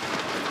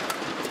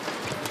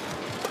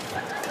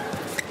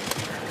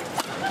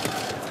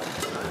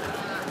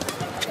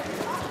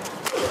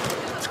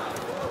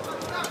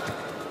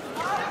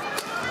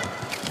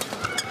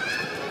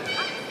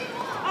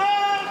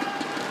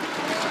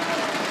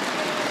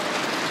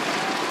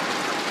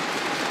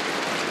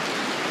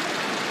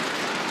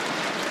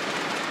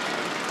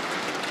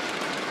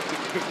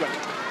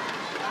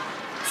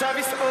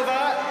 Service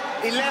over,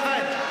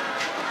 11,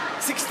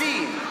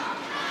 16.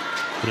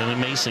 But an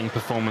amazing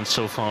performance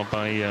so far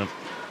by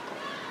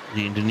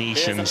the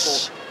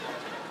Indonesians.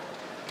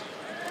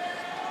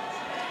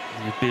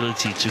 The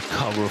ability to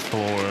cover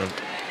for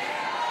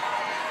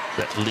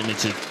that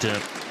limited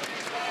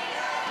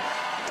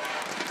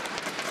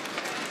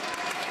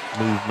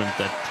movement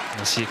that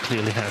Natsir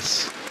clearly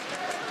has.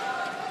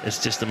 It's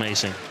just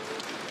amazing.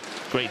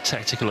 Great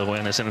tactical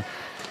awareness, and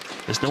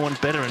there's no one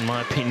better, in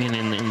my opinion,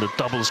 in the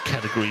doubles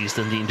categories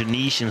than the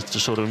Indonesians to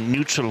sort of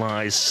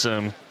neutralize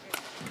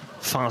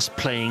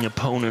fast-playing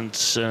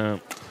opponents,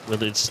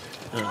 whether it's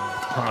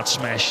hard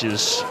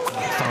smashes,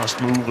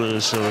 fast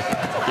movers, or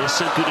they're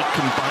so good at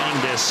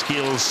combining their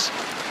skills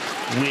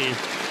with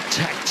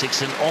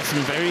tactics, and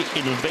often very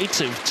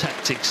innovative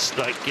tactics,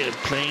 like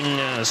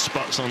playing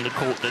spots on the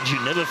court that you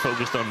never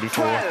focused on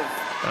before,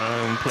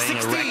 playing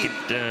 16. A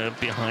racket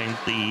behind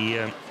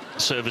the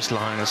service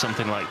line or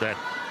something like that.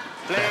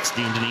 That's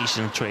the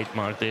Indonesian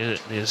trademark.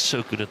 They're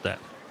so good at that.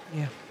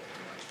 Yeah.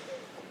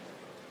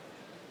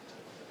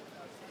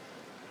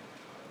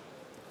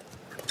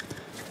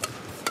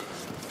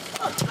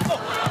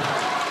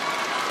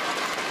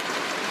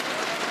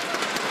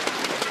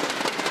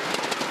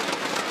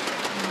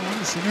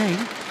 What's the name?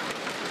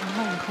 The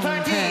Hong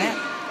Kong pair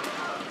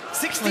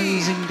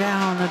closing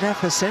down a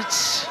deficit.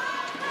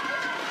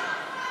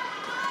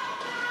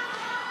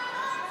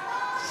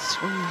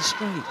 3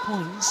 straight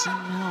points,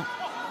 and now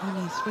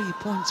only 3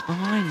 points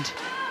behind.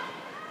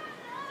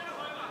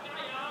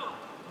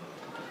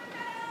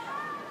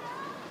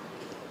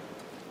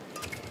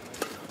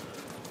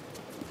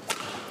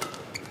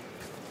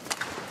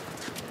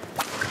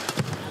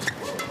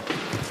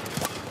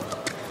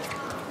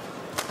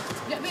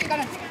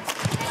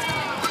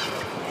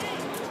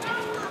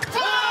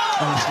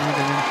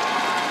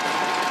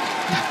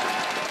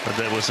 But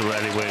that was a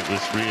rally where it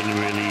was really,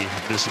 really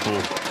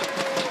visible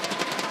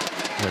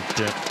that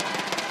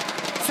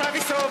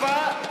service over.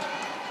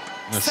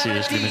 Natsir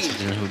is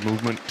limited in her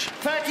movement.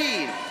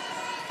 13.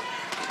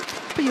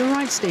 But you're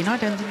right, Steen. I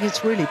don't think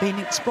it's really been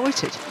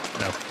exploited.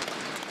 No.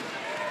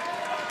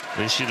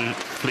 They should have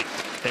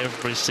flicked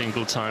every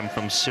single time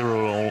from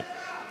 0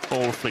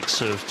 all flick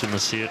serve to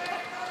Natsir.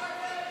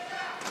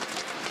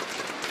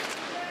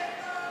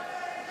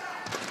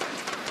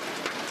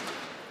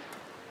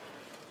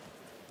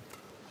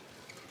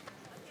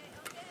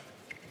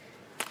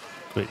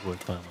 Great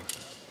work by Ahmah.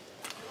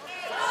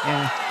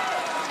 Yeah.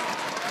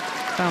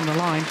 Found the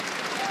line.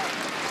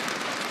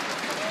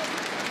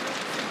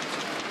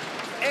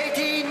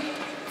 18,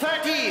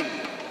 13.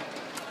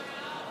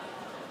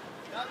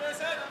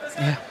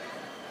 Yeah.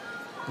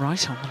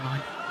 Right on the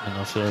line. And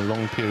after a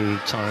long period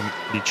of time,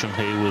 Lee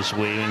Chun-hei was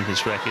waving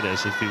his racket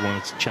as if he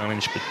wanted to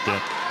challenge,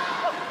 but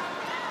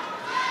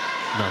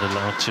not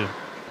allowed to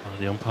by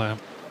the umpire.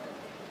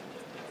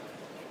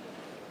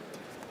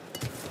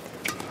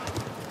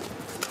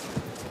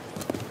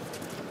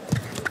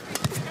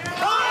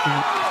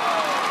 Yeah.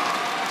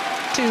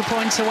 2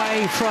 points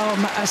away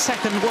from a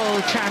second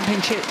World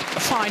Championship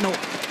final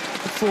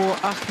for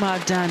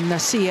Ahmah and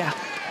Natsir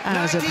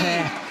as 19, a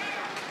pair.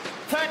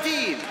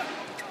 13.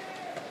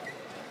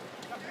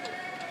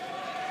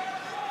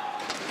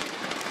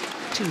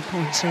 2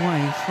 points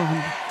away from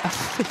a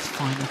 5th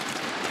final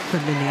for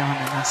Liliyana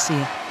and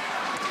Natsir.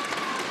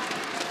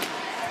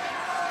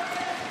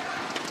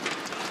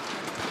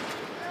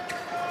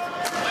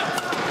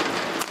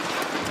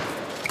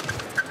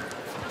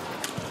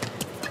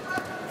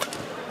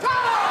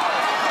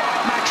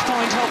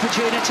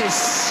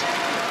 practice.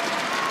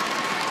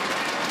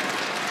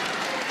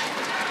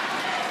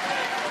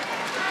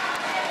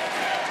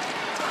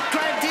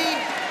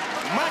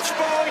 Match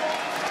point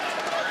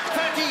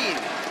 13.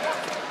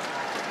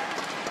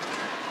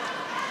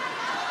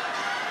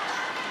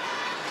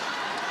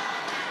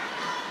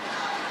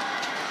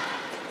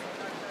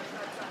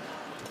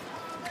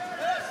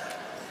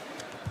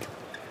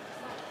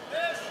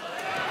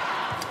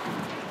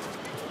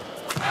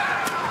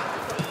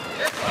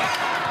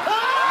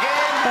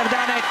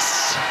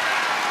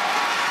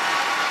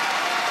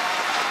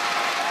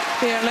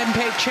 The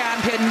Olympic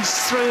champions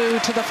through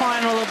to the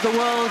final of the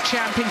World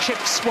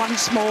Championships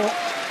once more.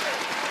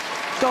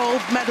 Gold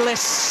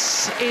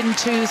medalists in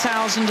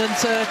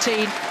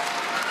 2013,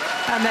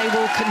 and they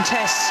will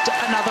contest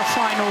another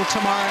final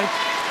tomorrow.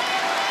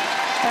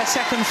 Their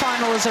second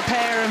final as a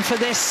pair, and for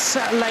this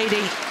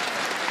lady,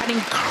 an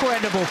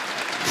incredible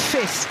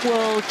 5th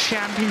World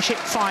Championship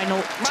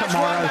final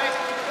tomorrow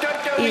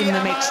in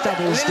the mixed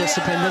doubles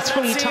discipline. The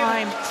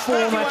 3-time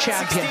former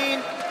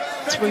champion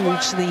through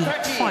to the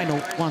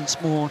final once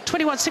more.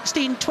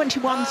 21-16,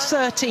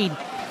 21-13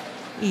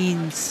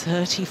 in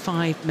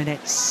 35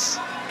 minutes.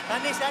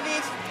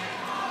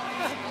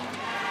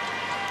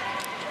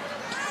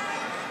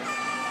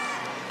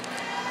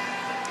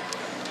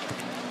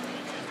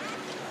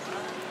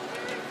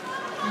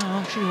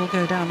 Well, she will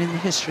go down in the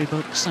history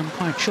books, I'm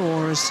quite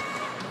sure, as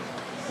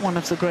one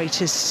of the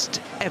greatest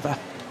ever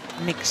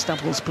mixed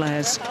doubles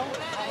players,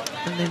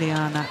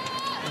 Liliyana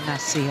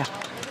Natsir.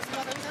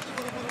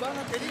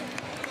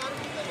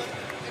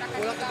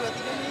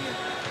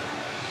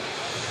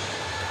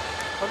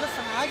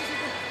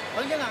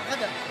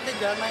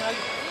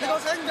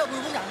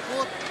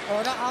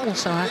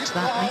 Also add to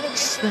that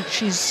mix that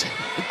she's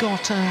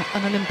got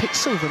an Olympic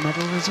silver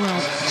medal as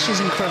well. She's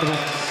incredible.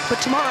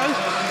 But tomorrow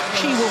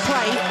she will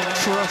play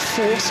for a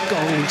 4th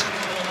gold.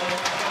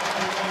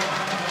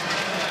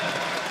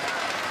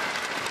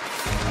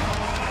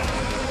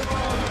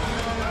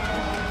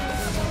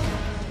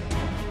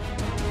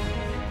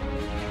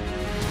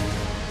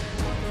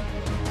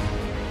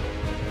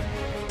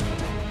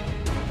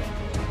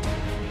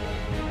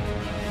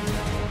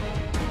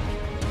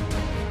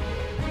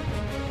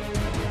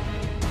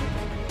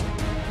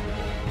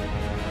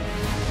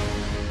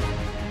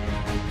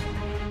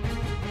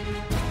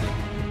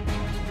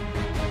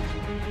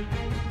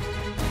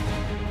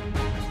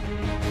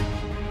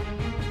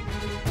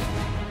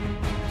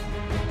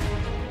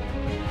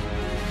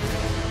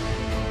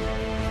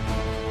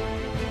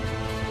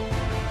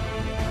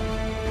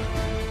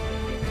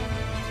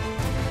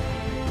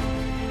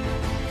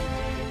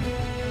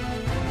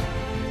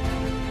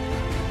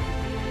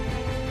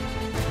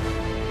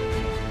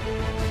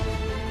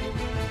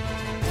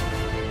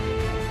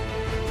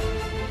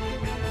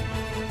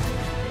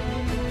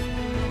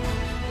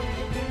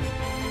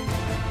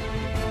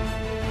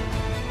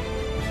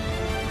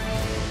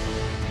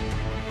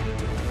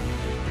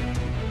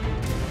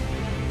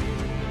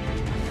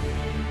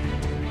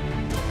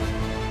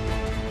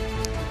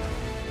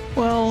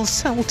 Well,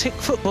 Celtic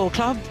Football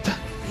Club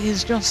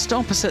is just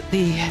opposite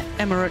the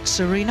Emirates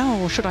Arena,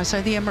 or should I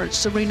say the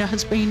Emirates Arena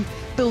has been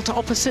built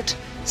opposite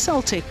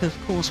Celtic. Of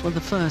course, were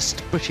the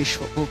first British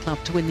football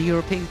club to win the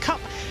European Cup,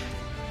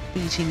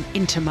 beating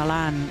Inter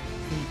Milan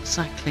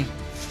exactly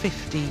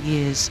 50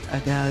 years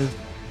ago.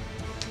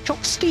 Chau,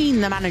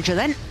 the manager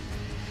then.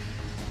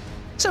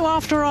 So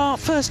after our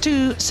first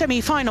 2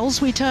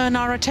 semi-finals, we turn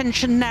our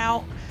attention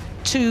now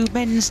to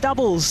men's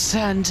doubles,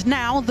 and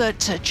now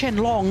that Chen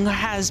Long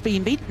has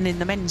been beaten in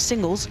the men's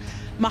singles,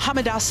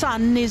 Mohamed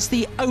Hassan is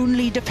the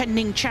only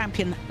defending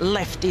champion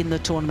left in the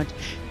tournament.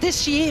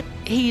 This year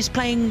he's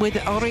playing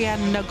with Aryan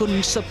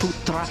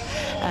Nagunsaputra,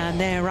 and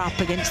they're up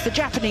against the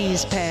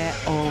Japanese pair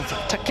of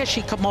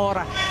Takeshi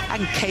Kimura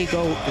and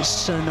Keigo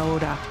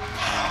Sonoda.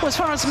 Well, as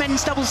far as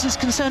men's doubles is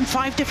concerned,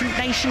 5 different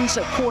nations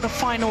at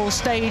quarter-final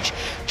stage,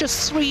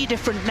 just 3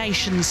 different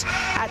nations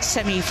at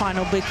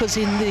semi-final, because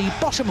in the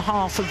bottom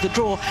half of the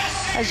draw,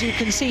 as you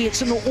can see,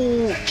 it's an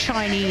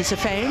all-Chinese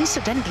affair.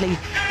 Incidentally,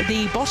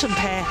 the bottom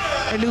pair,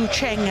 Liu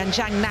Cheng and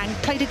Zhang Nan,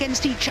 played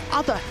against each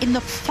other in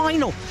the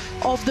final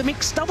of the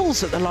mixed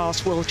doubles at the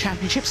last World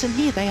Championships, and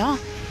here they are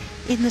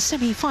in the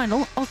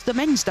semi-final of the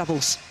men's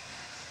doubles.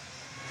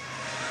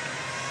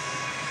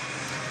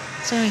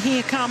 So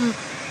here come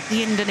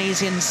the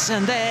Indonesians,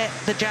 and they're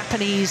the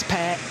Japanese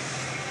pair.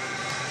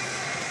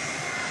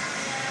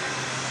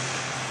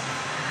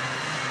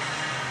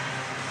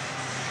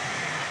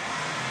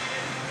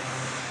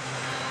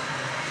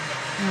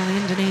 Well, the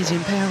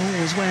Indonesian pair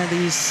always wear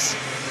these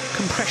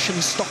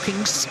compression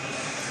stockings.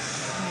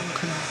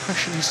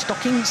 Compression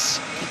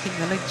stockings, keeping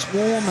the legs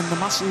warm and the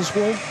muscles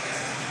warm.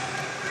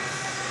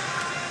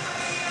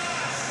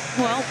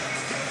 Well,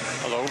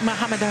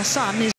 Mohamed Hassan is